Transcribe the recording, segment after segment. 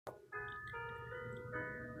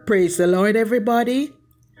Praise the Lord, everybody.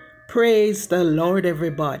 Praise the Lord,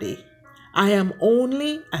 everybody. I am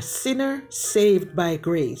only a sinner saved by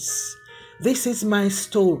grace. This is my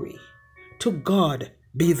story. To God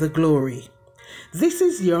be the glory. This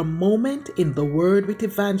is your moment in the Word with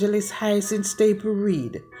Evangelist Hyacinth Staple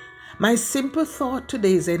Reed. My simple thought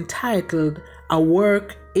today is entitled A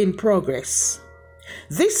Work in Progress.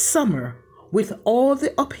 This summer, with all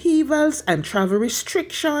the upheavals and travel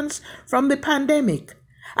restrictions from the pandemic,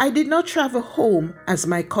 I did not travel home as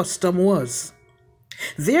my custom was.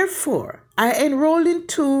 Therefore, I enrolled in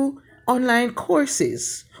 2 online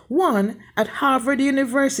courses, one at Harvard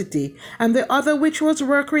University and the other, which was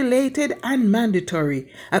work-related and mandatory,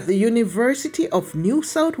 at the University of New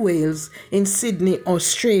South Wales in Sydney,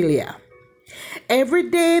 Australia. Every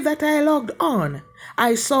day that I logged on,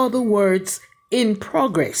 I saw the words "in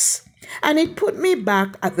progress," and it put me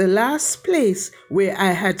back at the last place where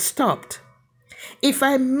I had stopped. If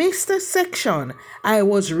I missed a section, I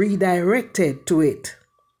was redirected to it.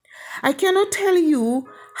 I cannot tell you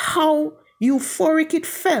how euphoric it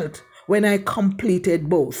felt when I completed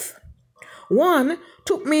both. One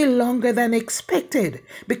took me longer than expected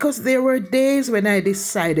because there were days when I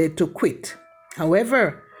decided to quit.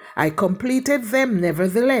 However, I completed them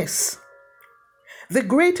nevertheless. The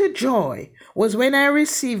greater joy was when I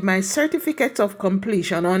received my certificate of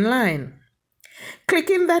completion online.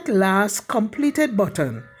 Clicking that last completed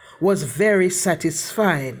button was very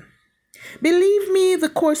satisfying. Believe me, the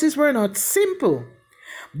courses were not simple,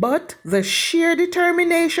 but the sheer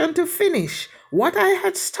determination to finish what I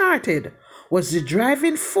had started was the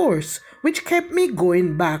driving force which kept me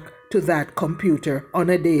going back to that computer on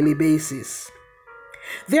a daily basis.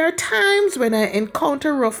 There are times when I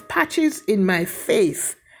encounter rough patches in my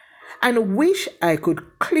faith and wish I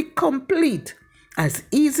could click complete as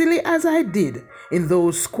easily as I did in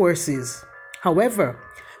those courses. However,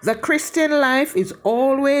 the Christian life is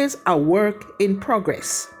always a work in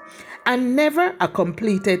progress and never a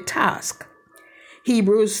completed task.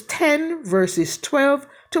 Hebrews 10 verses 12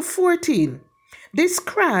 to 14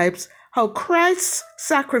 describes how Christ's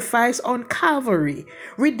sacrifice on Calvary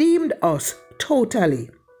redeemed us totally.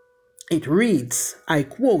 It reads, I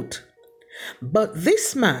quote, "But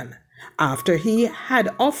this man, after he had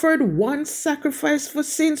offered one sacrifice for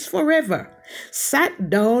sins forever, sat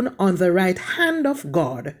down on the right hand of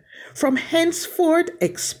God, from henceforth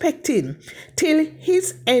expecting till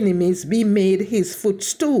his enemies be made his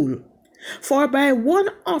footstool. For by one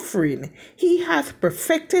offering he hath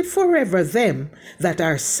perfected forever them that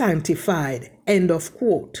are sanctified." End of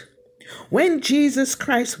quote. When Jesus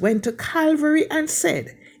Christ went to Calvary and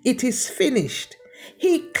said, "It is finished,"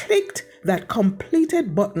 he clicked that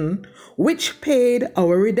completed button which paid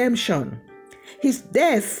our redemption. His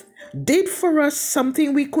death did for us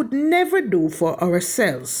something we could never do for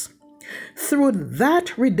ourselves. Through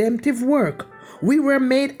that redemptive work, we were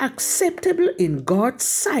made acceptable in God's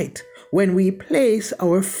sight when we place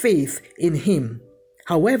our faith in Him.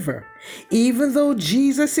 However, even though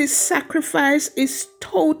Jesus' sacrifice is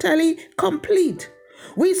totally complete,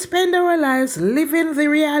 we spend our lives living the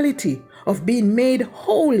reality of being made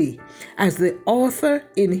holy, as the author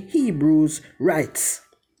in Hebrews writes.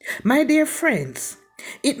 My dear friends,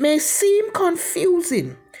 it may seem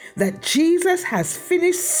confusing that Jesus has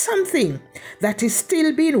finished something that is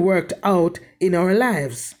still being worked out in our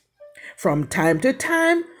lives. From time to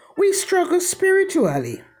time, we struggle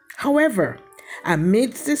spiritually. However,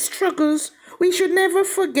 amidst the struggles, we should never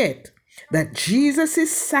forget that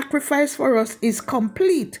Jesus' sacrifice for us is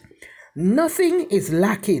complete. Nothing is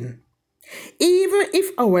lacking. Even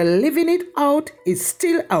if our living it out is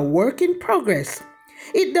still a work in progress,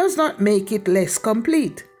 it does not make it less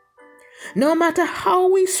complete. No matter how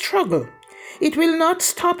we struggle, it will not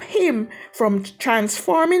stop Him from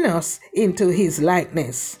transforming us into His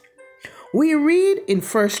likeness. We read in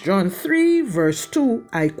 1 John 3 verse 2,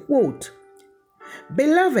 I quote,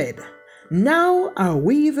 "Beloved, now are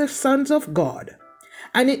we the sons of God,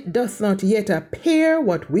 and it doth not yet appear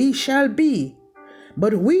what we shall be.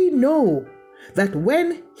 But we know that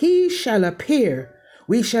when He shall appear,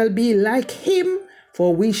 we shall be like Him,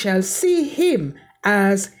 for we shall see Him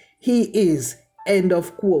as He is." End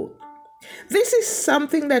of quote. This is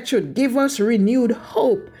something that should give us renewed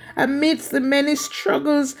hope amidst the many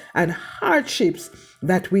struggles and hardships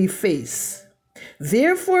that we face.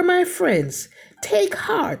 Therefore, my friends, take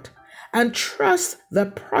heart and trust the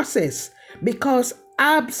process, because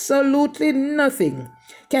absolutely nothing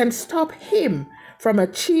can stop Him from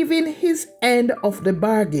achieving His end of the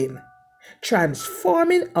bargain,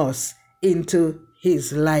 transforming us into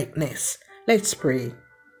His likeness. Let's pray.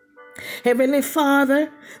 Heavenly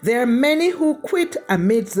Father, there are many who quit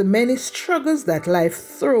amidst the many struggles that life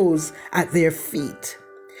throws at their feet.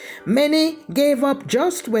 Many gave up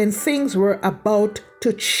just when things were about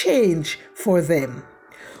to change for them.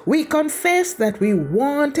 We confess that we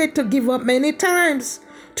wanted to give up many times.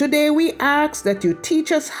 Today we ask that you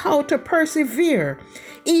teach us how to persevere,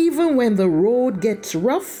 even when the road gets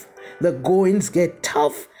rough, the goings get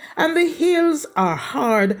tough, and the hills are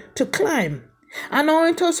hard to climb.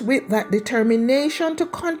 Anoint us with that determination to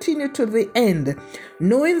continue to the end,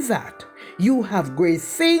 knowing that you have great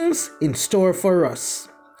things in store for us.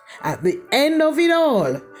 At the end of it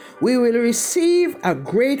all, we will receive a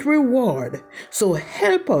great reward. So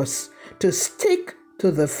help us to stick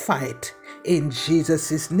to the fight. In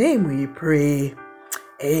Jesus' name we pray.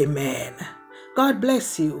 Amen. God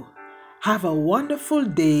bless you. Have a wonderful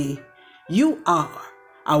day. You are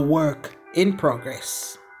a work in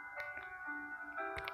progress.